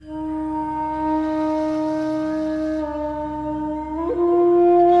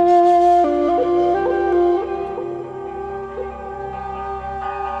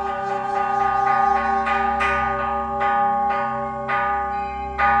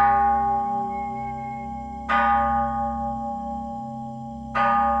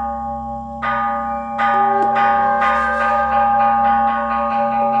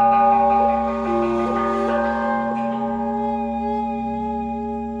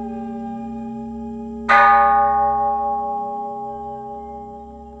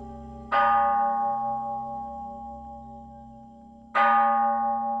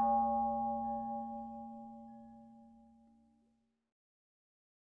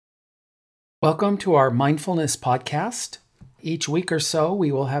Welcome to our mindfulness podcast. Each week or so,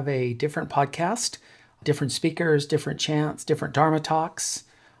 we will have a different podcast, different speakers, different chants, different Dharma talks.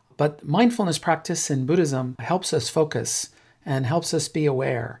 But mindfulness practice in Buddhism helps us focus and helps us be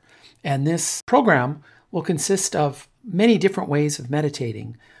aware. And this program will consist of many different ways of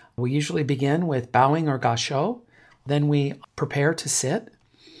meditating. We usually begin with bowing or gassho. Then we prepare to sit,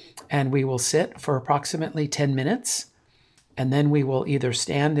 and we will sit for approximately 10 minutes. And then we will either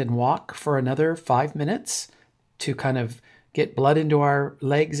stand and walk for another 5 minutes to kind of get blood into our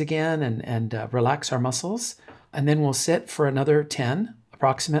legs again and relax our muscles. And then we'll sit for another 10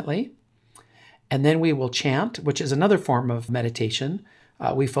 approximately. And then we will chant, which is another form of meditation.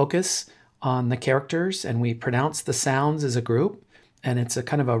 We focus on the characters and we pronounce the sounds as a group. And it's a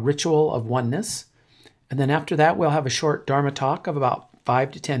kind of a ritual of oneness. And then after that, we'll have a short Dharma talk of about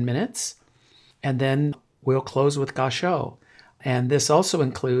 5 to 10 minutes. And then we'll close with gassho. And this also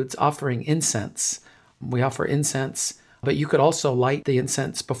includes offering incense. We offer incense, but you could also light the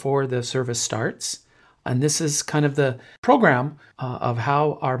incense before the service starts. And this is kind of the program of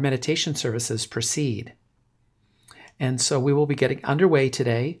how our meditation services proceed. And so we will be getting underway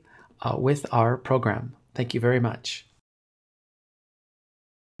today with our program. Thank you very much.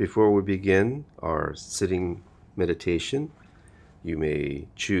 Before we begin our sitting meditation, you may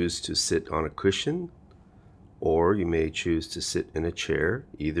choose to sit on a cushion, or you may choose to sit in a chair.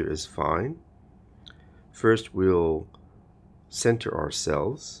 Either is fine. First, we'll center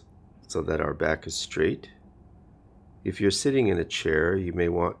ourselves so that our back is straight. If you're sitting in a chair, you may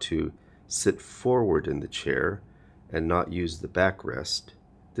want to sit forward in the chair and not use the backrest.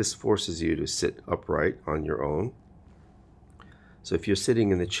 This forces you to sit upright on your own. So if you're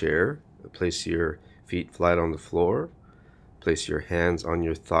sitting in the chair, place your feet flat on the floor, place your hands on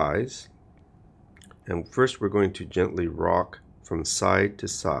your thighs, and first we're going to gently rock from side to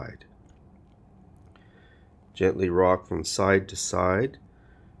side. Gently rock from side to side.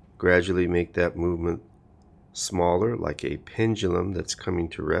 Gradually make that movement smaller, like a pendulum that's coming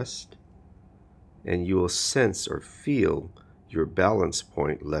to rest. And you will sense or feel your balance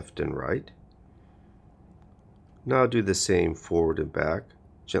point left and right. Now do the same forward and back.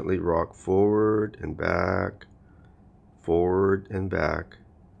 Gently rock forward and back, forward and back,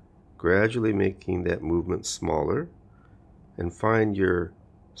 gradually making that movement smaller, and find your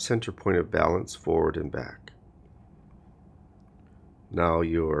center point of balance forward and back. Now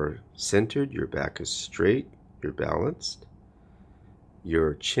you're centered, your back is straight, you're balanced.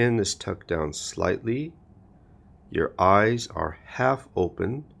 Your chin is tucked down slightly. Your eyes are half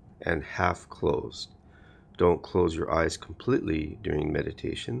open and half closed. Don't close your eyes completely during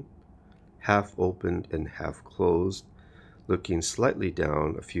meditation. Half opened and half closed, looking slightly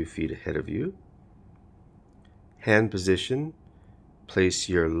down a few feet ahead of you. Hand position. Place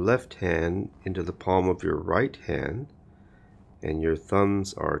your left hand into the palm of your right hand, and your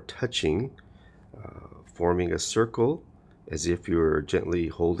thumbs are touching, forming a circle as if you were gently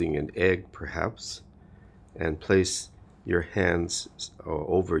holding an egg perhaps, and place your hands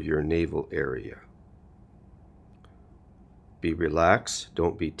over your navel area. Be relaxed,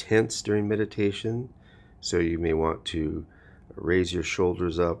 don't be tense during meditation, so you may want to raise your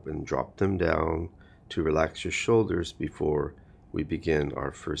shoulders up and drop them down to relax your shoulders before we begin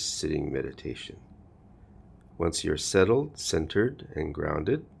our first sitting meditation. Once you're settled, centered, and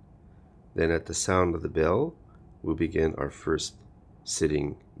grounded, then at the sound of the bell, we'll begin our first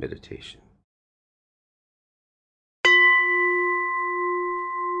sitting meditation.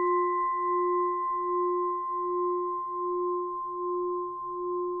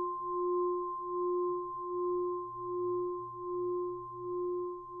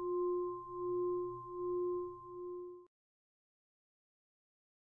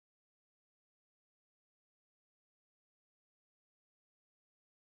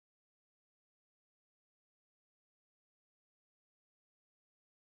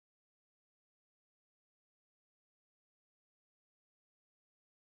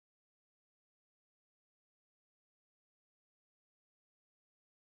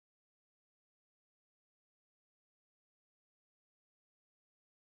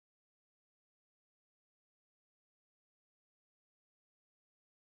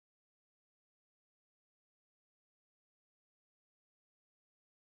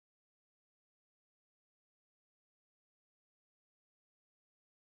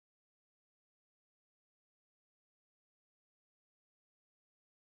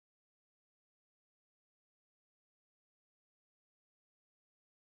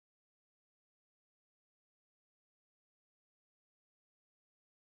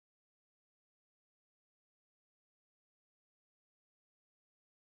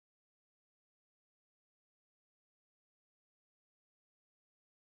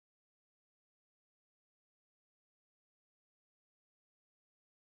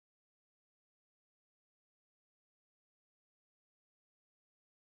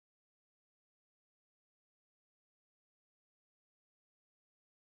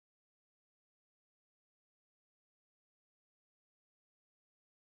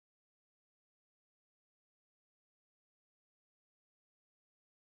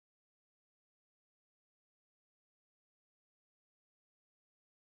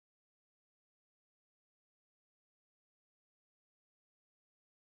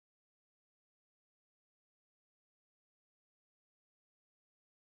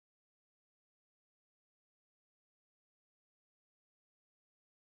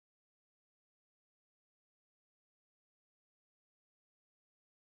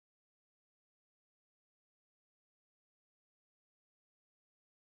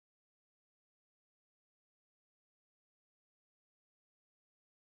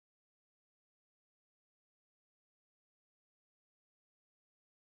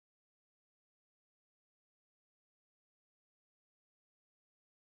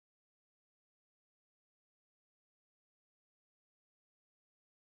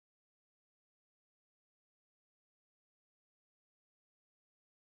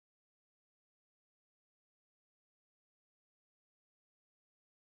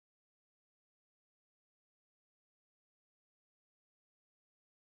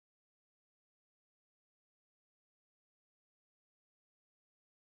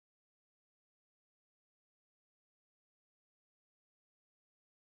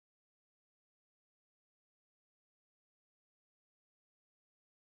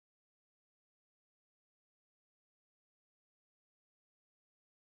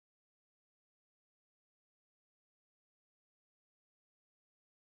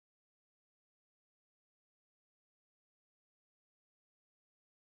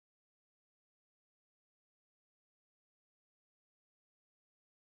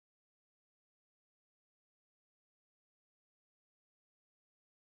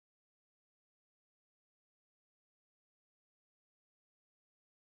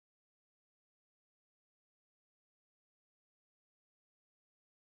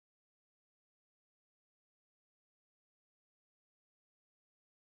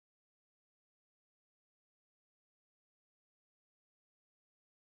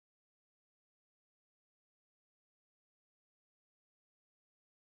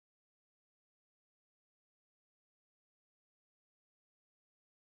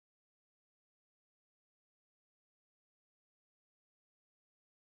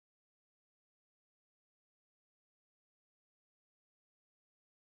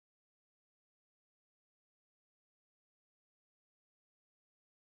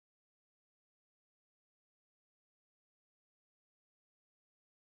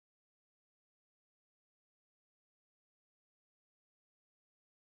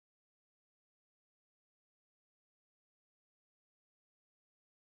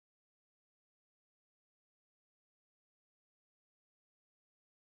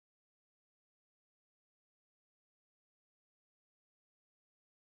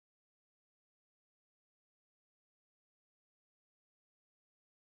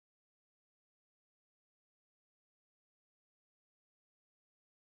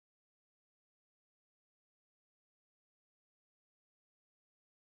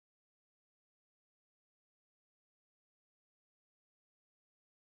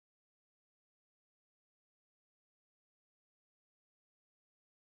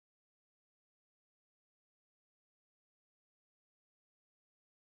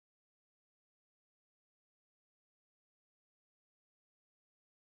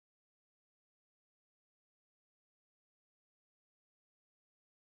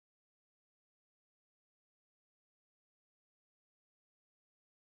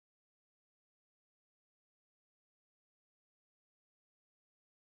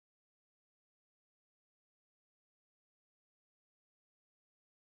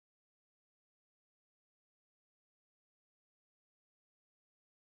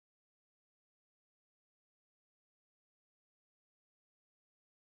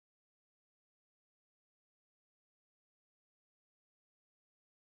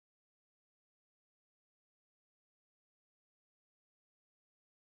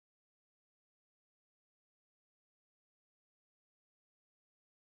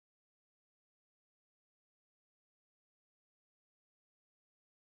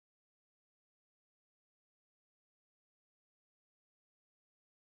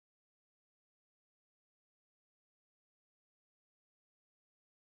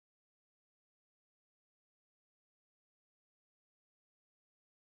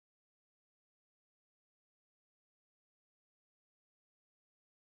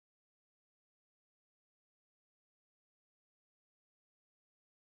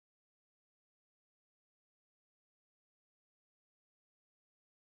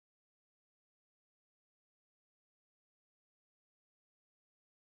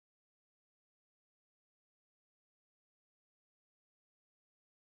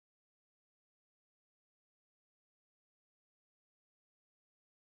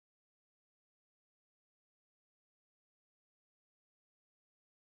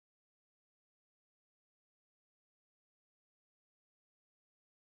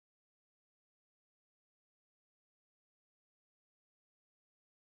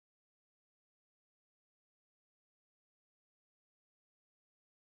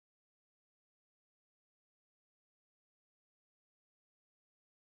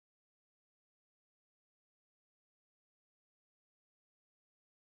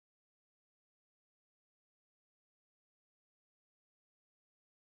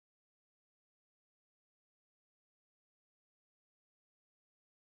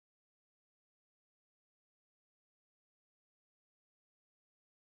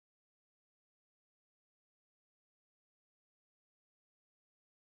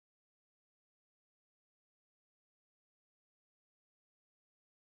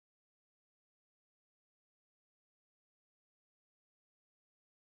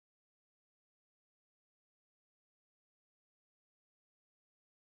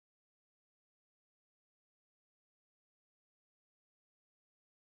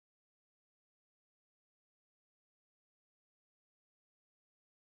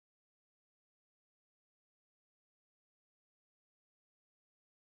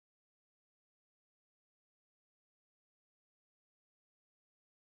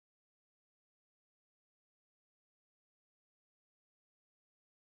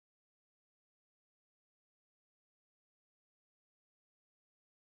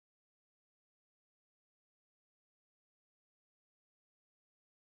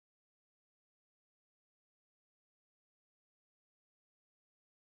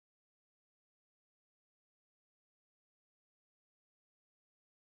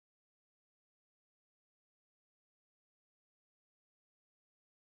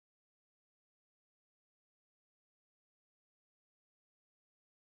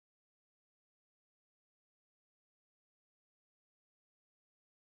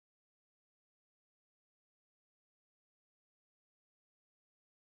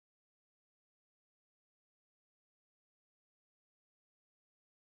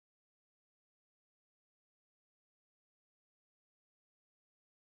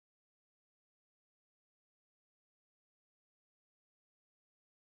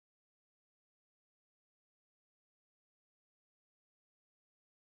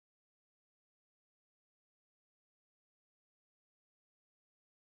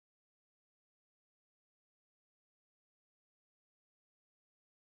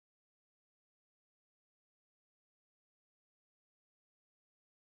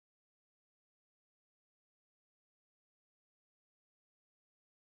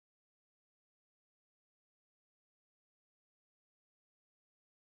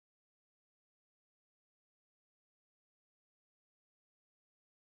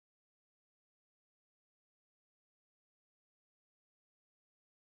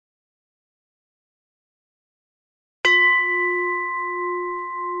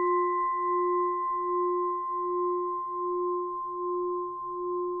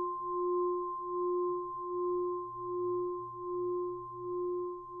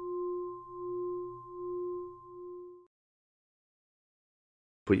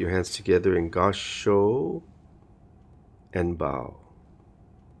 Put your hands together in Gassho and bow.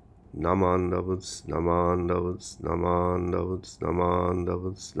 Namandavats, Namandavats, Namandavats,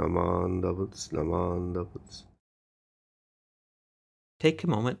 Namandavats, Namandavats, Namandavats. Take a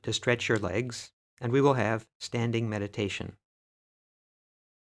moment to stretch your legs, and we will have standing meditation.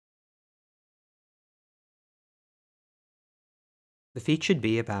 The feet should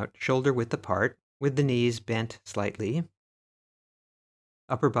be about shoulder width apart, with the knees bent slightly.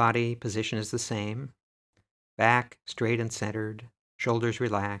 Upper body position is the same. Back straight and centered, shoulders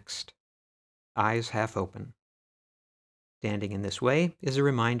relaxed, eyes half open. Standing in this way is a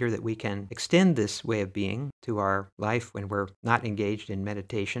reminder that we can extend this way of being to our life when we're not engaged in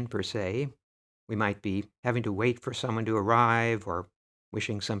meditation per se. We might be having to wait for someone to arrive or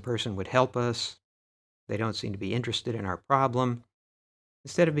wishing some person would help us. They don't seem to be interested in our problem.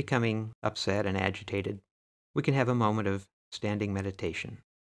 Instead of becoming upset and agitated, we can have a moment of standing meditation.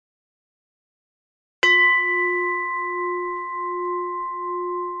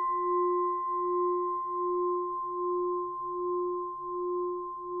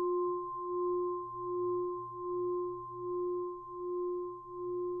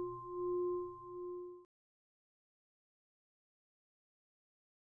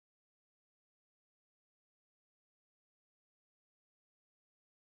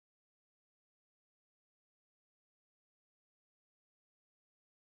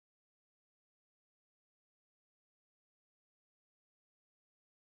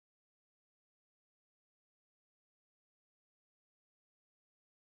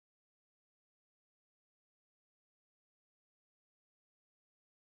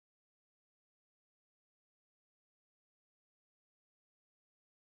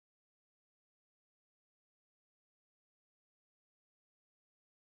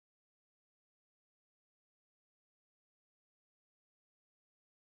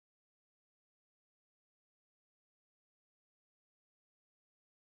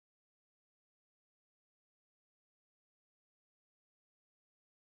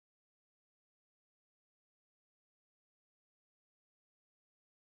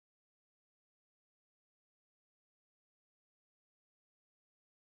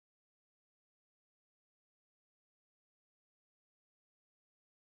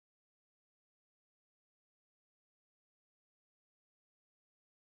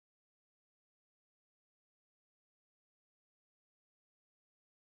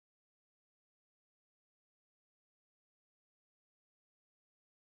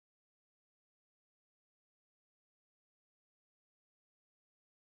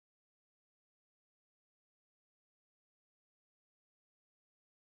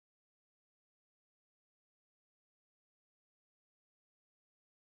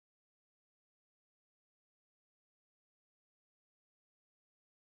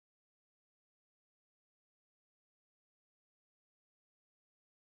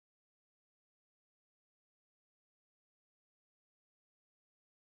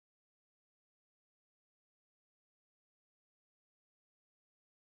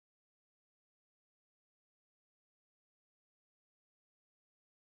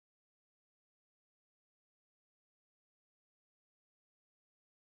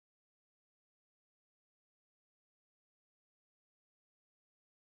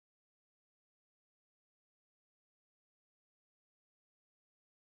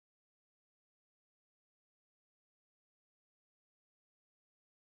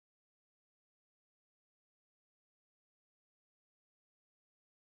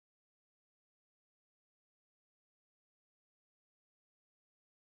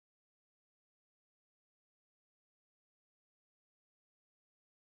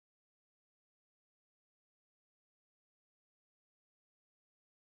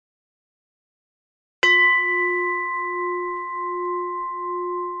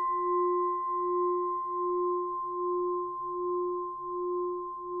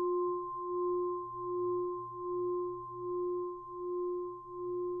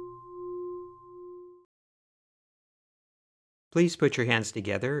 Please put your hands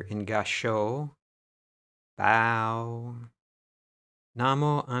together in Gassho. Bow.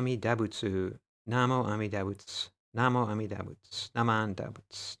 Namo Amidabutsu. Namo Amidabutsu. Namo Amidabutsu.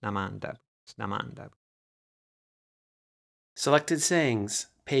 Namandabutsu. Namandabutsu. Namandabutsu. Selected sayings,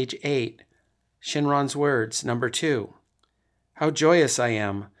 page 8. Shinran's words, number 2. How joyous I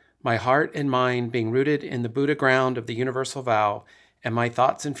am, my heart and mind being rooted in the Buddha ground of the universal vow, and my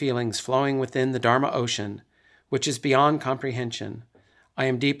thoughts and feelings flowing within the Dharma ocean, which is beyond comprehension. I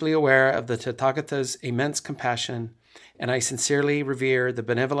am deeply aware of the Tathagata's immense compassion, and I sincerely revere the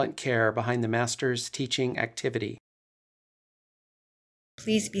benevolent care behind the Master's teaching activity.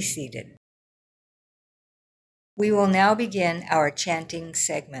 Please be seated. We will now begin our chanting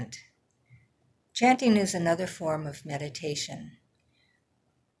segment. Chanting is another form of meditation.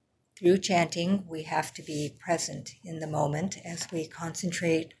 Through chanting, we have to be present in the moment as we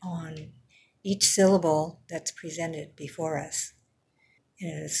concentrate on each syllable that's presented before us. It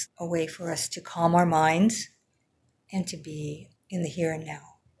is a way for us to calm our minds and to be in the here and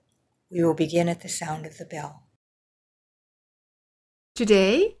now. We will begin at the sound of the bell.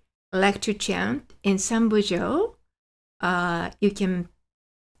 Today, I'd like to chant in Sambujo. You can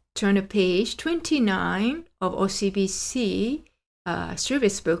turn to page 29 of OCBC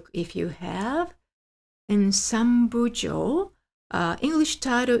service book if you have. In Sambujo, English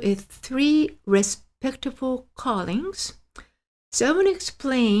title is Three Respectable Callings. So I want to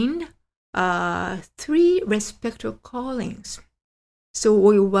explain three respectable callings. So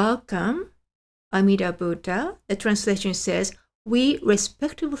we welcome Amida Buddha. The translation says, we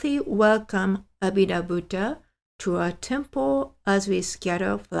respectfully welcome Amida Buddha to our temple as we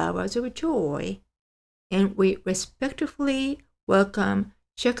scatter flowers of joy. And we respectfully welcome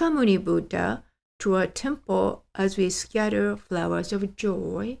Shakyamuni Buddha to our temple as we scatter flowers of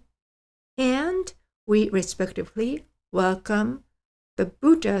joy. And we respectfully welcome the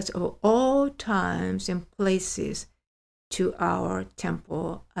Buddhas of all times and places to our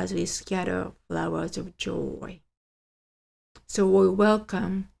temple as we scatter flowers of joy. So we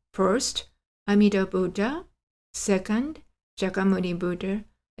welcome first Amida Buddha, second Shakyamuni Buddha,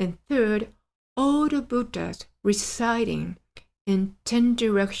 and third all the Buddhas residing in 10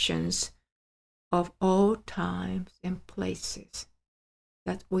 directions of all times and places.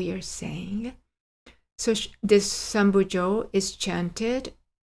 That we are saying. So this Sambujo is chanted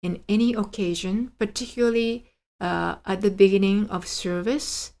in any occasion, particularly at the beginning of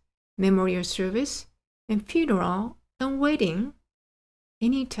service, memorial service, and funeral and wedding,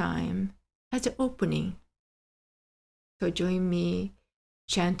 anytime as an opening. So join me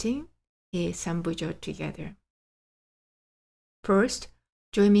chanting a Sambujo together. First,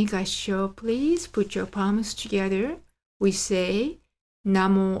 join me Gassho, please. Put your palms together. We say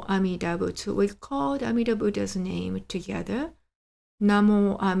Namo Amida Butsu. We call Amida Buddha's name together.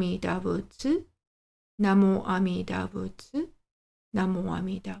 Namo Amida Butsu. Namo Amida Butsu. Namo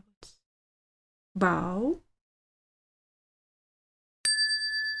Amida Butsu. Bow.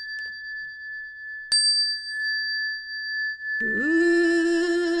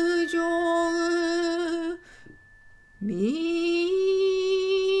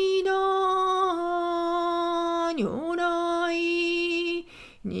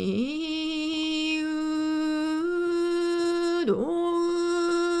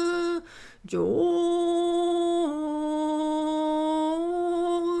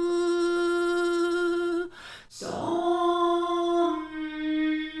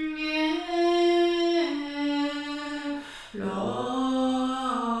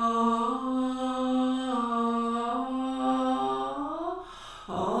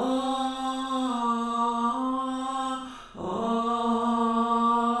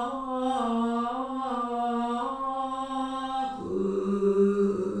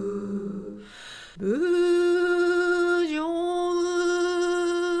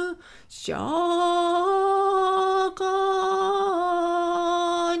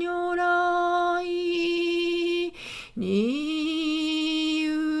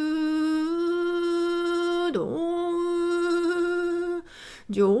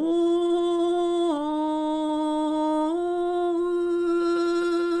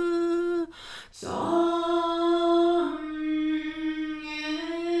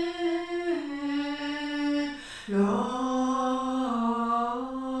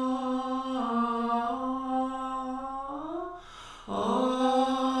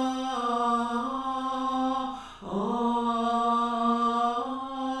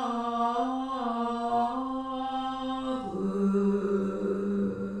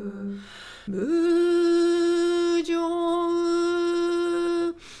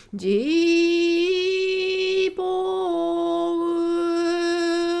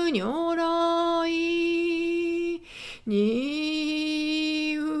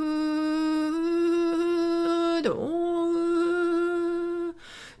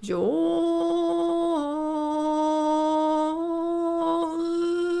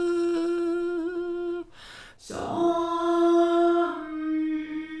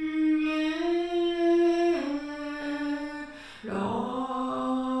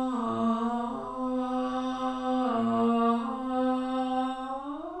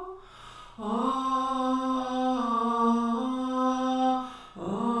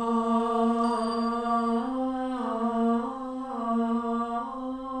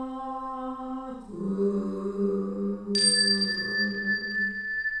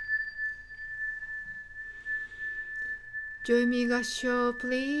 Join me gassho,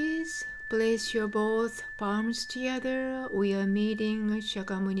 please. Place your both palms together. We are meeting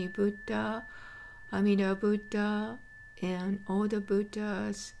Shakyamuni Buddha, Amida Buddha, and all the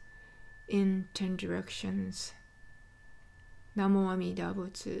Buddhas in 10 directions. Namo Amida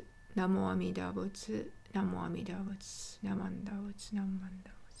Butsu, Namo Amida Butsu, Namo Amida Butsu, Namanda Butsu, Namanda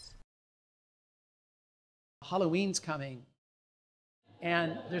Butsu. Halloween's coming,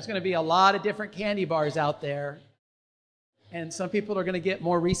 and there's going to be a lot of different candy bars out there. And some people are going to get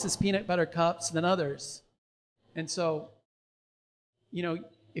more Reese's peanut butter cups than others. And so,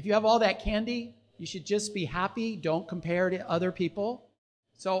 if you have all that candy, you should just be happy. Don't compare to other people.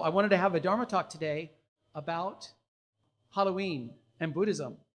 So I wanted to have a Dharma talk today about Halloween and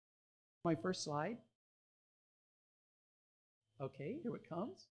Buddhism. My first slide. Okay, here it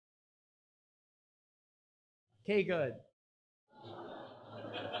comes. Okay, good.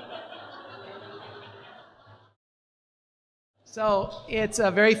 So it's a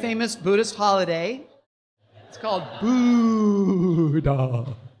very famous Buddhist holiday. It's called Buddha.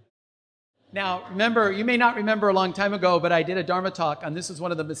 Now, remember, you may not remember a long time ago, but I did a Dharma talk on this is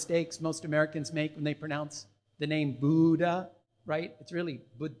one of the mistakes most Americans make when they pronounce the name Buddha, right? It's really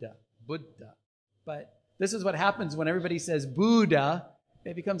Buddha, Buddha. But this is what happens when everybody says Buddha,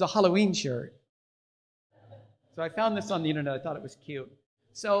 it becomes a Halloween shirt. So I found this on the internet. I thought it was cute.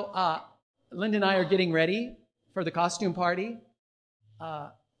 So Linda and I are getting ready for the costume party.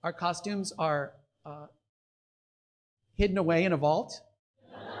 Our costumes are hidden away in a vault.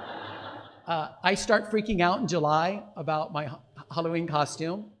 I start freaking out in July about my Halloween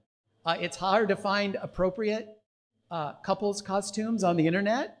costume. It's hard to find appropriate couples costumes on the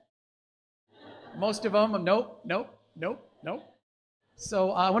internet. Most of them, nope.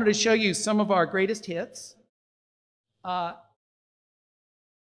 So I wanted to show you some of our greatest hits.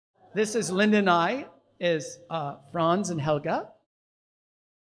 This is Linda and I, is Franz and Helga.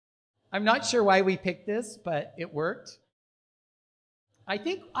 I'm not sure why we picked this, but it worked. I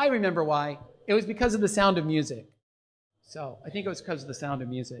think I remember why. It was because of the Sound of Music. So I think it was because of the Sound of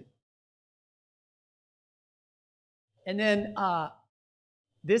Music. And then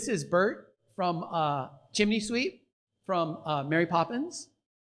this is Bert from Chimney Sweep from Mary Poppins.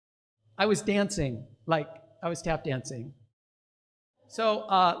 I was dancing, like I was tap dancing. So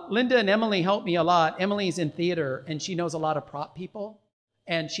Linda and Emily helped me a lot. Emily's in theater, and she knows a lot of prop people.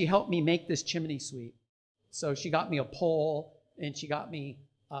 And she helped me make this chimney sweep. So she got me a pole, and she got me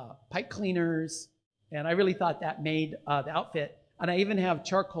pipe cleaners. And I really thought that made the outfit. And I even have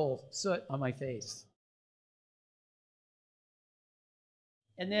charcoal soot on my face.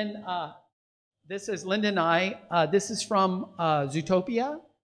 And then this is Linda and I. This is from Zootopia.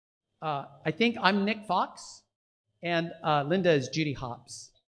 I think I'm Nick Fox, and Linda is Judy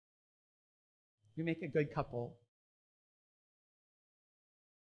Hopps. We make a good couple.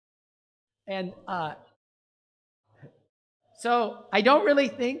 And so I don't really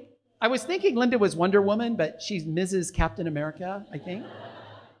think, I was thinking Linda was Wonder Woman, but she's Mrs. Captain America, I think.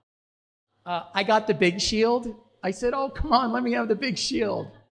 I got the big shield. I said, oh, come on, let me have the big shield.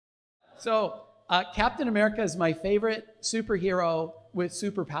 So Captain America is my favorite superhero with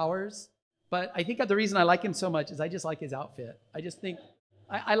superpowers. But I think the reason I like him so much is I just like his outfit. I just think,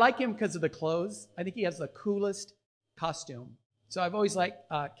 I like him because of the clothes. I think he has the coolest costume. So I've always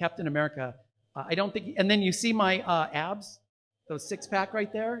liked Captain America. I don't think, and then you see my abs, those six-pack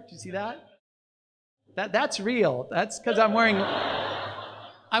right there. Do you see that? That's real. That's because I'm wearing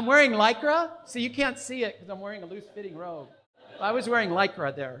Lycra. So you can't see it because I'm wearing a loose-fitting robe. I was wearing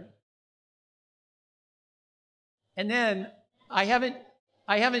Lycra there. And then I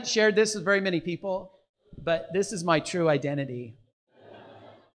haven't shared this with very many people, but this is my true identity.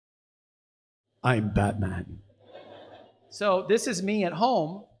 I'm Batman. So this is me at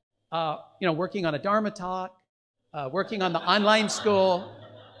home, working on a Dharma talk, working on the online school.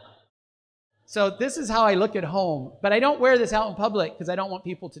 So this is how I look at home, but I don't wear this out in public because I don't want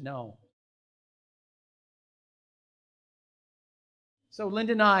people to know. So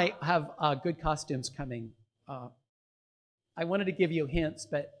Linda and I have good costumes coming. I wanted to give you hints,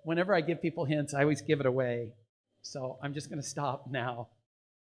 but whenever I give people hints, I always give it away. So I'm just going to stop now.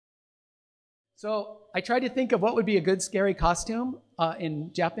 So I tried to think of what would be a good scary costume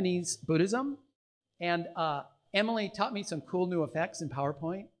in Japanese Buddhism. And Emily taught me some cool new effects in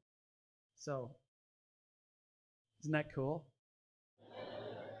PowerPoint. So isn't that cool?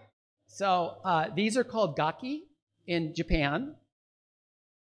 So these are called gaki in Japan.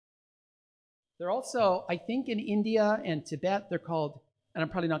 They're also, I think in India and Tibet, they're called, and I'm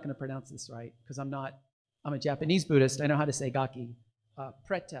probably not going to pronounce this right because I'm a Japanese Buddhist. I know how to say gaki.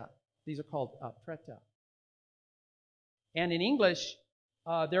 Preta. These are called preta. And in English,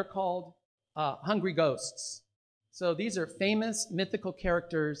 they're called hungry ghosts. So these are famous mythical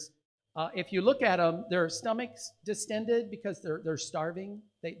characters. If you look at them, their stomachs distended because they're starving.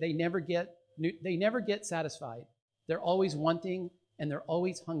 They never get satisfied. They're always wanting and they're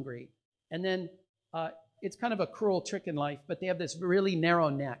always hungry. And then it's kind of a cruel trick in life, but they have this really narrow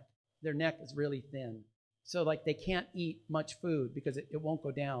neck. Their neck is really thin. So like they can't eat much food because it won't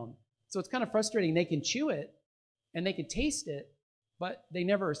go down. So it's kind of frustrating. They can chew it and they can taste it, but they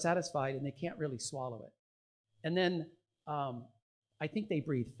never are satisfied and they can't really swallow it. And then I think they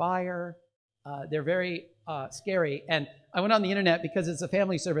breathe fire. They're very scary. And I went on the internet because it's a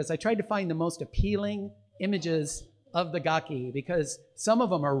family service. I tried to find the most appealing images of the gaki because some of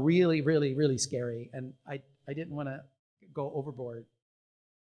them are really, really, really scary. And I didn't want to go overboard.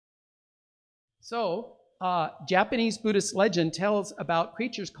 So Japanese Buddhist legend tells about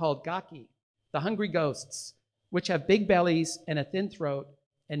creatures called gaki, the hungry ghosts, which have big bellies and a thin throat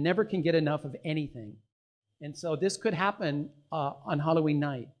and never can get enough of anything. And so this could happen on Halloween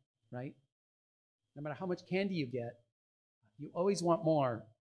night, right? No matter how much candy you get, you always want more.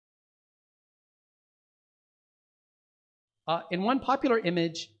 In one popular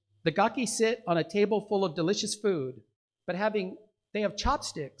image, the gaki sit on a table full of delicious food, but they have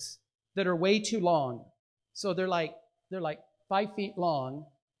chopsticks that are way too long. So they're like 5 feet long,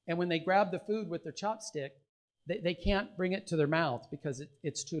 and when they grab the food with their chopstick, they can't bring it to their mouth because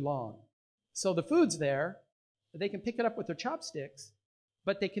it's too long. So the food's there, they can pick it up with their chopsticks,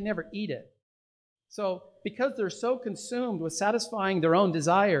 but they can never eat it. So because they're so consumed with satisfying their own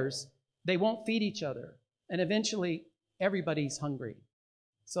desires, they won't feed each other. And eventually, everybody's hungry.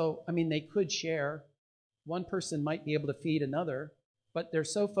 So, I mean, they could share. One person might be able to feed another, but they're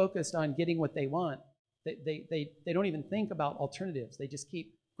so focused on getting what they want that they don't even think about alternatives. They just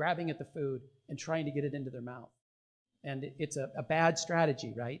keep grabbing at the food and trying to get it into their mouth. And it's a bad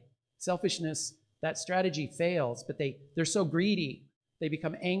strategy, right? Selfishness, that strategy fails, but they're so greedy, they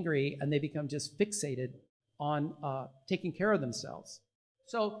become angry and they become just fixated on taking care of themselves.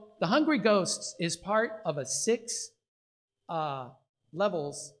 So the hungry ghosts is part of a 6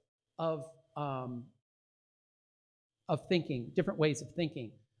 levels of thinking, different ways of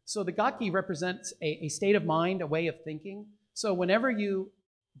thinking. So the gaki represents a state of mind, a way of thinking. So whenever you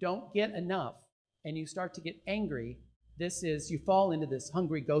don't get enough and you start to get angry, you fall into this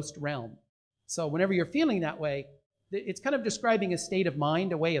hungry ghost realm. So whenever you're feeling that way, it's kind of describing a state of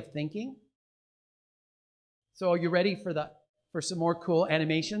mind, a way of thinking. So are you ready for some more cool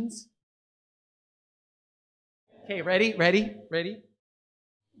animations? Okay, ready?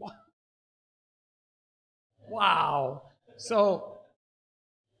 Wow. So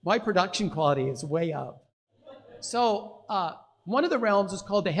my production quality is way up. So one of the realms is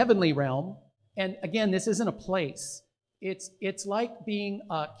called the heavenly realm. And again, this isn't a place. It's like being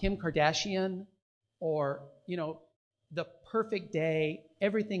Kim Kardashian or, the perfect day.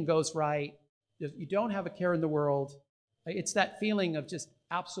 Everything goes right. You don't have a care in the world. It's that feeling of just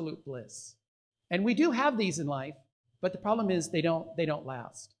absolute bliss. And we do have these in life, but the problem is they don't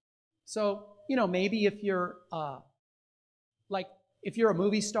last. So, maybe if you're if you're a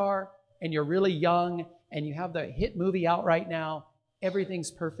movie star and you're really young and you have the hit movie out right now,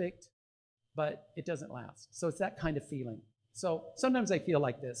 everything's perfect, but it doesn't last. So it's that kind of feeling. So sometimes I feel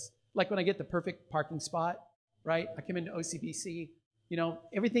like this, like when I get the perfect parking spot, right? I come into OCBC,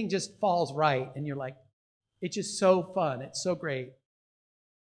 everything just falls right. And you're like, it's just so fun. It's so great.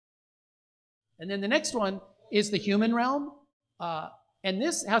 And then the next one is the human realm. And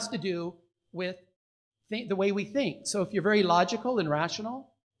this has to do with the way we think. So if you're very logical and rational,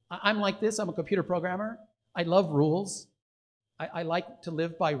 I'm like this. I'm a computer programmer. I love rules. I like to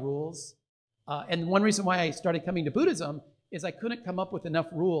live by rules. And one reason why I started coming to Buddhism is I couldn't come up with enough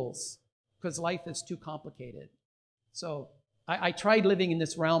rules because life is too complicated. So I tried living in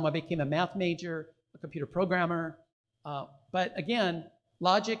this realm. I became a math major, a computer programmer. But again,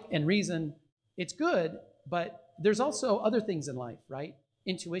 logic and reason, it's good, but there's also other things in life, right?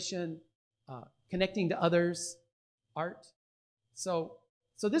 Intuition, connecting to others, art. So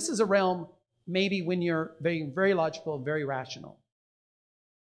this is a realm maybe when you're very, very logical and very rational.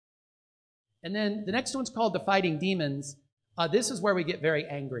 And then the next one's called the fighting demons. This is where we get very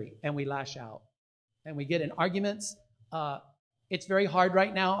angry and we lash out and we get in arguments. It's very hard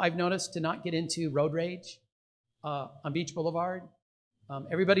right now, I've noticed, to not get into road rage on Beach Boulevard.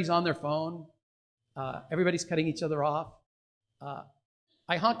 Everybody's on their phone. Everybody's cutting each other off.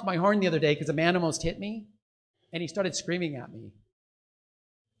 I honked my horn the other day because a man almost hit me and he started screaming at me.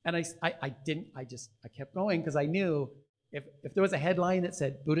 And I kept going because I knew if there was a headline that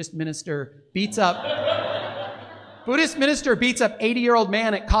said Buddhist minister beats up Buddhist minister beats up 80-year-old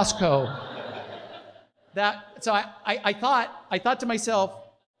man at Costco. So I thought to myself,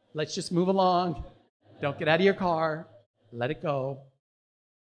 let's just move along. Don't get out of your car. Let it go.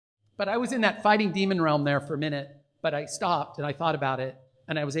 But I was in that fighting demon realm there for a minute, but I stopped and I thought about it,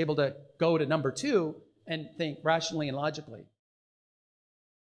 and I was able to go to number 2 and think rationally and logically.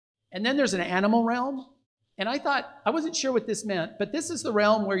 And then there's an animal realm, and I wasn't sure what this meant, but this is the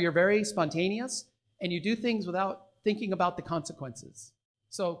realm where you're very spontaneous and you do things without thinking about the consequences.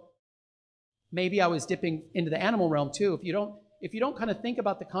 So maybe I was dipping into the animal realm too. If you don't kind of think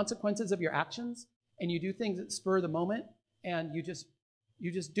about the consequences of your actions, and you do things at spur of the moment, and you just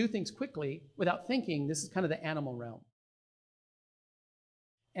do things quickly without thinking, this is kind of the animal realm.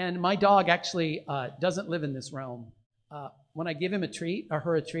 And my dog actually doesn't live in this realm. When I give him a treat, or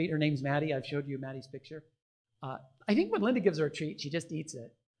her a treat, her name's Maddie. I've showed you Maddie's picture. I think when Linda gives her a treat, she just eats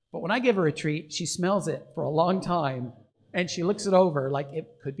it. But when I give her a treat, she smells it for a long time, and she looks it over like it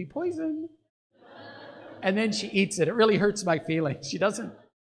could be poison. And then she eats it. It really hurts my feelings.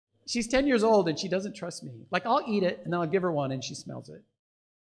 She's 10 years old, and she doesn't trust me. Like, I'll eat it, and then I'll give her one, and she smells it.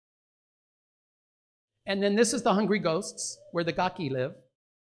 And then this is the hungry ghosts, where the gaki live.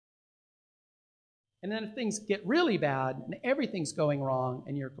 And then if things get really bad, and everything's going wrong,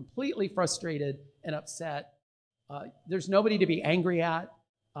 and you're completely frustrated and upset, there's nobody to be angry at.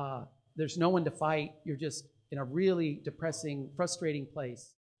 There's no one to fight. You're just in a really depressing, frustrating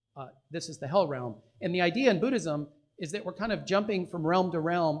place. This is the hell realm. And the idea in Buddhism is that we're kind of jumping from realm to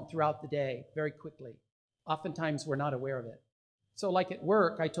realm throughout the day very quickly. Oftentimes, we're not aware of it. So like at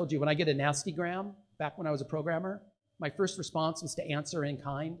work, I told you, when I get a nastygram, back when I was a programmer, my first response was to answer in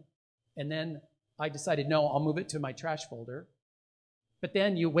kind. And then I decided, no, I'll move it to my trash folder. But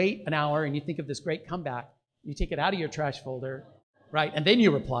then you wait an hour and you think of this great comeback. You take it out of your trash folder, right? And then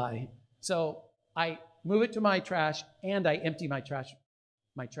you reply. So I move it to my trash, and I empty my trash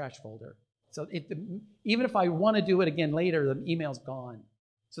folder. So even if I want to do it again later, the email's gone.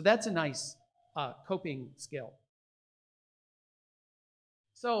 So that's a nice coping skill.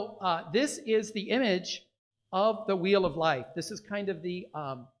 So this is the image of the Wheel of Life. This is kind of the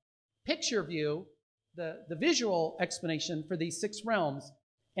picture view, the visual explanation for these 6 realms.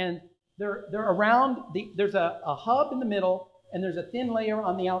 And they're around, there's a hub in the middle, and there's a thin layer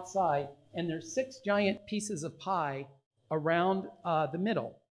on the outside, and there's 6 giant pieces of pie around the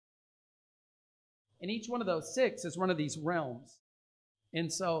middle. And each one of those 6 is one of these realms.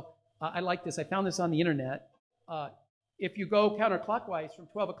 And so I like this. I found this on the internet. If you go counterclockwise from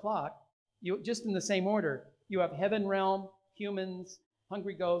 12 o'clock, just in the same order, you have heaven realm, humans,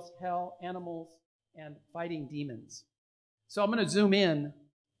 hungry ghosts, hell, animals, and fighting demons. So I'm going to zoom in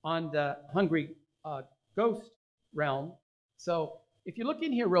on the hungry ghost realm. So if you look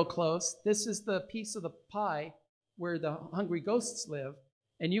in here real close, this is the piece of the pie where the hungry ghosts live.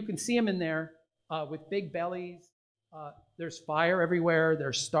 And you can see them in there with big bellies. There's fire everywhere.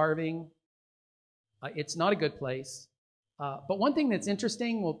 They're starving. It's not a good place. But one thing that's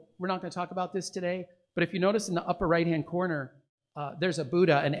interesting, we're not going to talk about this today, but if you notice in the upper right-hand corner, there's a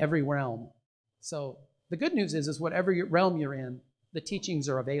Buddha in every realm. So the good news is whatever realm you're in, the teachings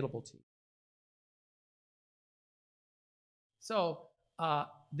are available to you. So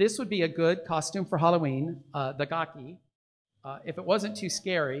this would be a good costume for Halloween, the gaki, if it wasn't too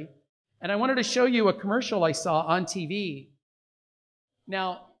scary. And I wanted to show you a commercial I saw on TV.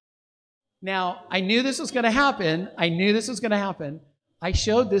 Now, I knew this was going to happen. I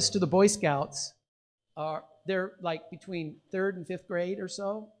showed this to the Boy Scouts. They're like between 3rd and 5th grade or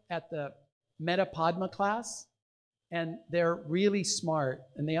so at the Metta Padma class. And they're really smart.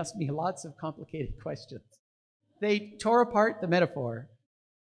 And they asked me lots of complicated questions. They tore apart the metaphor.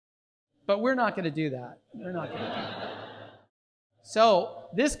 But we're not going to do that. So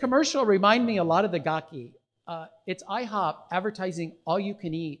this commercial reminded me a lot of the gaki. It's IHOP advertising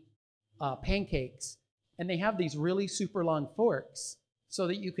all-you-can-eat pancakes, and they have these really super long forks so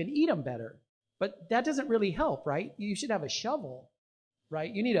that you can eat them better. But that doesn't really help, right? You should have a shovel,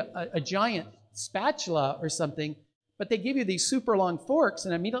 right? You need a giant spatula or something, but they give you these super long forks,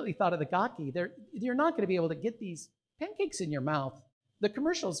 and I immediately thought of the gaki. You're not going to be able to get these pancakes in your mouth. The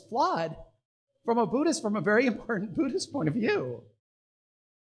commercial's flawed from a very important Buddhist point of view.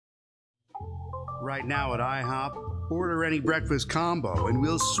 Right now at IHOP, order any breakfast combo and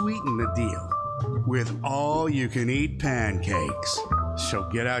we'll sweeten the deal with all-you-can-eat pancakes. So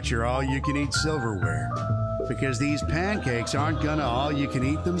get out your all-you-can-eat silverware, because these pancakes aren't gonna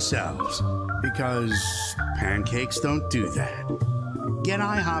all-you-can-eat themselves, because pancakes don't do that. Get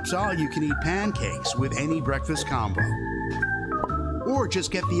IHOP's all-you-can-eat pancakes with any breakfast combo. Or just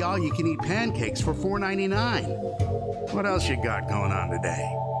get the all-you-can-eat pancakes for $4.99. What else you got going on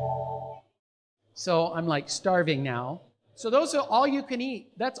today? So I'm like starving now. So those are all you can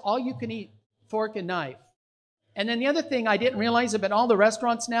eat. That's all you can eat, fork and knife. And then the other thing I didn't realize about all the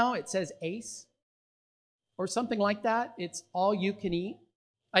restaurants now, it says ACE or something like that. It's all you can eat.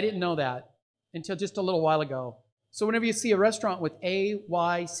 I didn't know that until just a little while ago. So whenever you see a restaurant with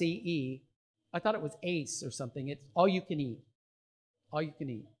AYCE, I thought it was ACE or something. It's all you can eat. All you can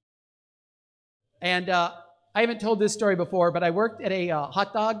eat. And I haven't told this story before, but I worked at a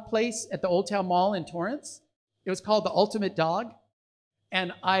hot dog place at the Old Town Mall in Torrance. It was called the Ultimate Dog.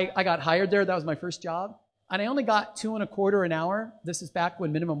 And I got hired there. That was my first job. And I only got $2.25 an hour. This is back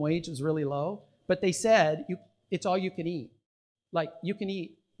when minimum wage was really low. But they said, it's all you can eat. Like, you can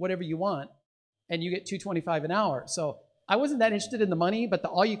eat whatever you want, and you get $2.25 an hour. So I wasn't that interested in the money, but the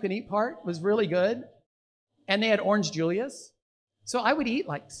all-you-can-eat part was really good. And they had Orange Julius. So I would eat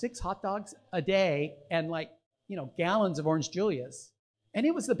like 6 hot dogs a day and like, gallons of Orange Julius. And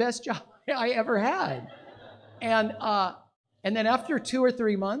it was the best job I ever had. And then after 2 or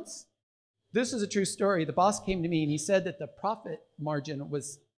 3 months, this is a true story. The boss came to me and he said that the profit margin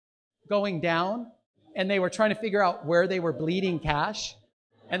was going down and they were trying to figure out where they were bleeding cash.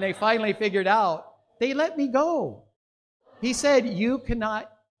 And they finally figured out, they let me go. He said,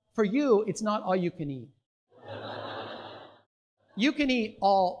 for you, it's not all you can eat. You can eat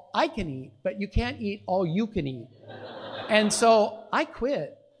all I can eat, but you can't eat all you can eat. And so I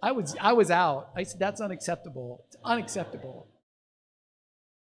quit. I was out. I said, that's unacceptable. It's unacceptable.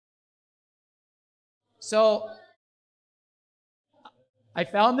 So I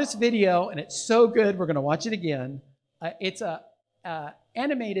found this video, and it's so good, we're going to watch it again. It's a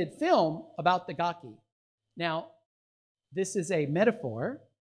animated film about the Gaki. Now, this is a metaphor.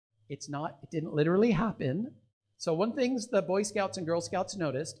 It didn't literally happen. So one thing the Boy Scouts and Girl Scouts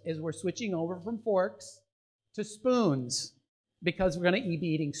noticed is we're switching over from forks to spoons because we're going to be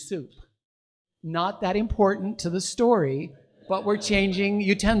eating soup. Not that important to the story, but we're changing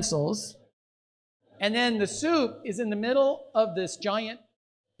utensils. And then the soup is in the middle of this giant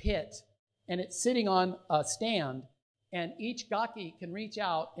pit, and it's sitting on a stand, and each Gaki can reach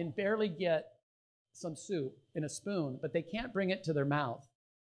out and barely get some soup in a spoon, but they can't bring it to their mouth.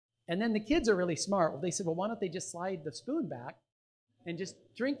 And then the kids are really smart. Well, they said, well, why don't they just slide the spoon back and just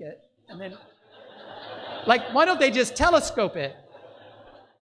drink it? And then, why don't they just telescope it?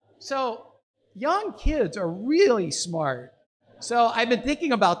 So young kids are really smart. So I've been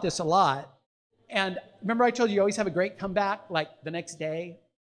thinking about this a lot. And remember I told you always have a great comeback, like the next day?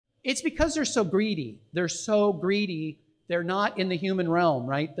 It's because they're so greedy. They're so greedy. They're not in the human realm,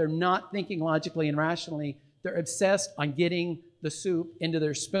 right? They're not thinking logically and rationally. They're obsessed on getting the soup into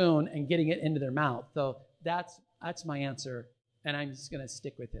their spoon and getting it into their mouth. So that's my answer, and I'm just going to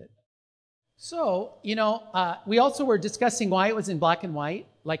stick with it. So, we also were discussing why it was in black and white.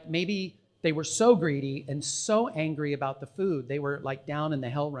 Like maybe they were so greedy and so angry about the food. They were like down in the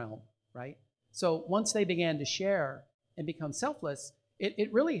hell realm, right? So once they began to share and become selfless,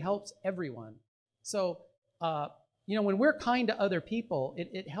 it really helps everyone. So, when we're kind to other people,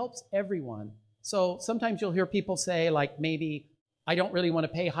 it helps everyone. So sometimes you'll hear people say, like, maybe I don't really want to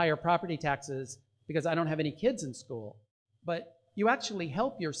pay higher property taxes because I don't have any kids in school. But you actually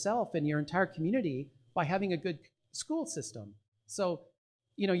help yourself and your entire community by having a good school system. So,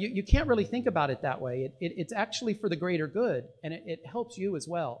 you can't really think about it that way. It's actually for the greater good, and it helps you as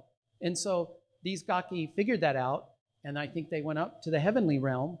well. And so these Gaki figured that out, and I think they went up to the heavenly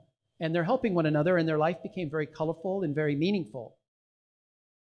realm, and they're helping one another, and their life became very colorful and very meaningful.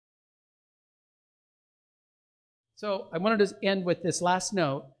 So I wanted to end with this last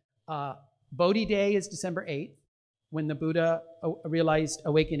note. Bodhi Day is December 8th, when the Buddha realized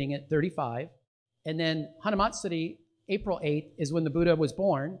awakening at 35. And then Hanamatsuri, April 8th, is when the Buddha was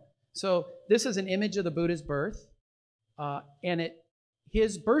born. So this is an image of the Buddha's birth. And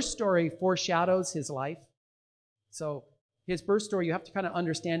his birth story foreshadows his life. So his birth story, you have to kind of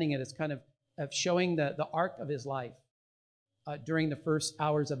understanding it as kind of showing the arc of his life during the first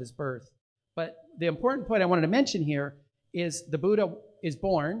hours of his birth. But the important point I wanted to mention here is the Buddha is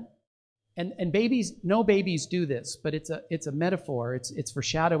born, and no babies do this, but it's a metaphor. It's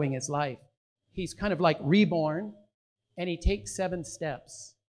foreshadowing his life. He's kind of like reborn, and he takes 7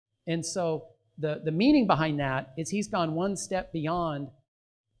 steps. And so the meaning behind that is he's gone one step beyond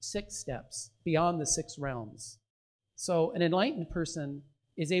 6 steps, beyond the 6 realms. So an enlightened person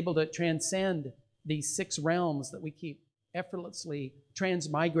is able to transcend these 6 realms that we keep effortlessly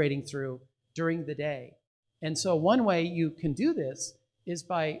transmigrating through during the day. And so one way you can do this is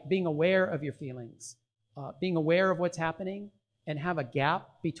by being aware of your feelings, being aware of what's happening, and have a gap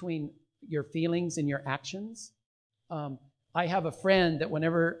between your feelings and your actions. I have a friend that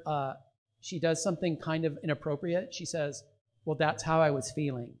whenever she does something kind of inappropriate, she says, well, that's how I was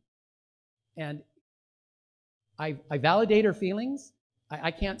feeling. And I validate her feelings.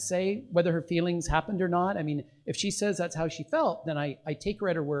 I can't say whether her feelings happened or not. I mean, if she says that's how she felt, then I take her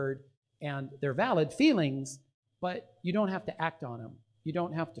at her word, and they're valid feelings, but you don't have to act on them. You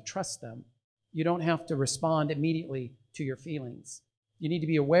don't have to trust them. You don't have to respond immediately to your feelings. You need to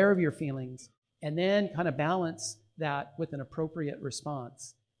be aware of your feelings and then kind of balance that with an appropriate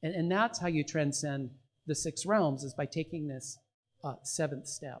response. And that's how you transcend the 6 realms, is by taking this 7th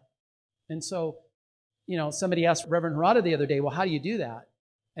step. And so, somebody asked Reverend Harada the other day, well, how do you do that?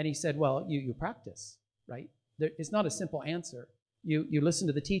 And he said, well, you practice, right? It's not a simple answer. You listen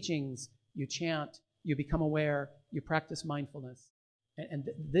to the teachings, you chant, you become aware, you practice mindfulness. And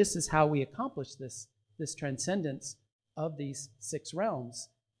this is how we accomplish this transcendence of these 6 realms,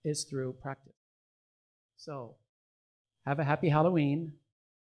 is through practice. So, have a happy Halloween.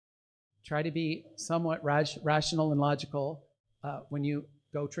 Try to be somewhat rational and logical when you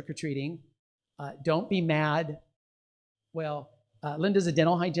go trick-or-treating. Don't be mad. Well, Linda's a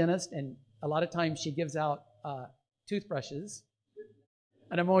dental hygienist, and a lot of times she gives out toothbrushes.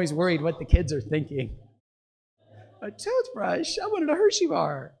 And I'm always worried what the kids are thinking. A toothbrush? I wanted a Hershey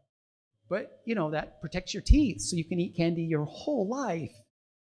bar. But, that protects your teeth so you can eat candy your whole life.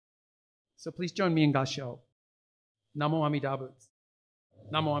 So please join me in Gasho. Namo Amida Butsu.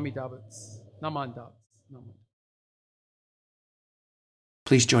 Namo Amida Butsu. Namanda. Namo.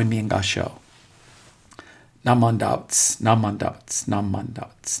 Please join me in Gasho. Namandavts, namandavts,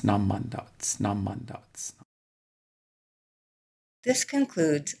 namandavts, namandavts, namandavts. This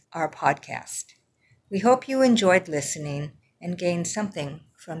concludes our podcast. We hope you enjoyed listening and gained something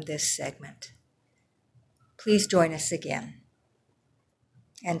from this segment. Please join us again.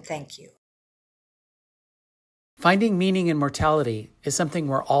 And thank you. Finding meaning in mortality is something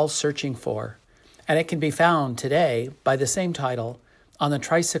we're all searching for, and it can be found today by the same title on the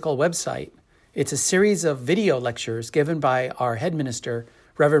Tricycle website. It's a series of video lectures given by our head minister,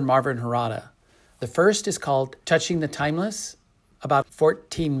 Reverend Marvin Harada. The first is called Touching the Timeless, about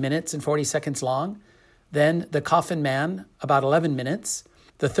 14 minutes and 40 seconds long. Then The Coffin Man, about 11 minutes.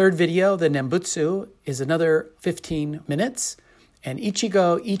 The third video, the Nembutsu, is another 15 minutes. And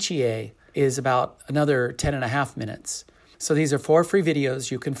Ichigo Ichie is about another 10 and a half minutes. So these are 4 free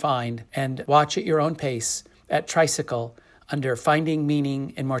videos you can find and watch at your own pace at Tricycle under Finding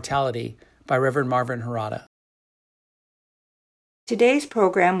Meaning in Mortality by Reverend Marvin Harada. Today's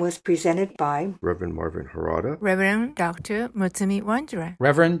program was presented by Reverend Marvin Harada, Reverend Dr. Mutsumi Wandra,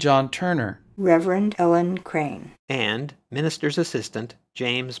 Reverend John Turner, Reverend Ellen Crane, and Minister's Assistant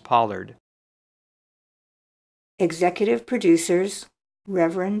James Pollard. Executive Producers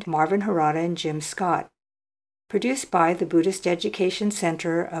Reverend Marvin Harada and Jim Scott. Produced by the Buddhist Education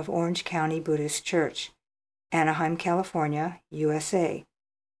Center of Orange County Buddhist Church, Anaheim, California, USA.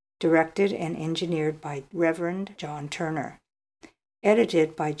 Directed and engineered by Reverend John Turner.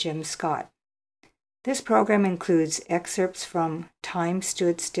 Edited by Jim Scott. This program includes excerpts from Time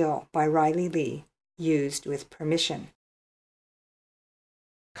Stood Still by Riley Lee, used with permission.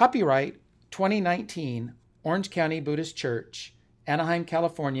 Copyright 2019, Orange County Buddhist Church, Anaheim,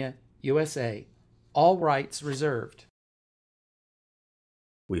 California, USA. All rights reserved.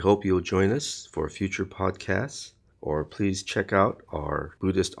 We hope you'll join us for future podcasts, or please check out our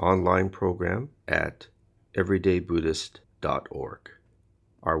Buddhist online program at everydaybuddhist.org.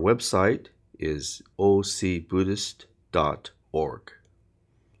 Our website is ocbuddhist.org.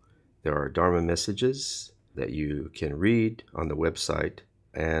 There are Dharma messages that you can read on the website,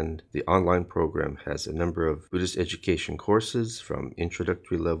 and the online program has a number of Buddhist education courses from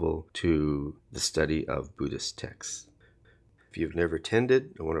introductory level to the study of Buddhist texts. If you've never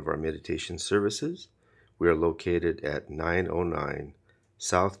attended one of our meditation services, we are located at 909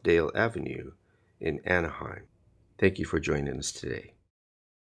 South Dale Avenue in Anaheim. Thank you for joining us today.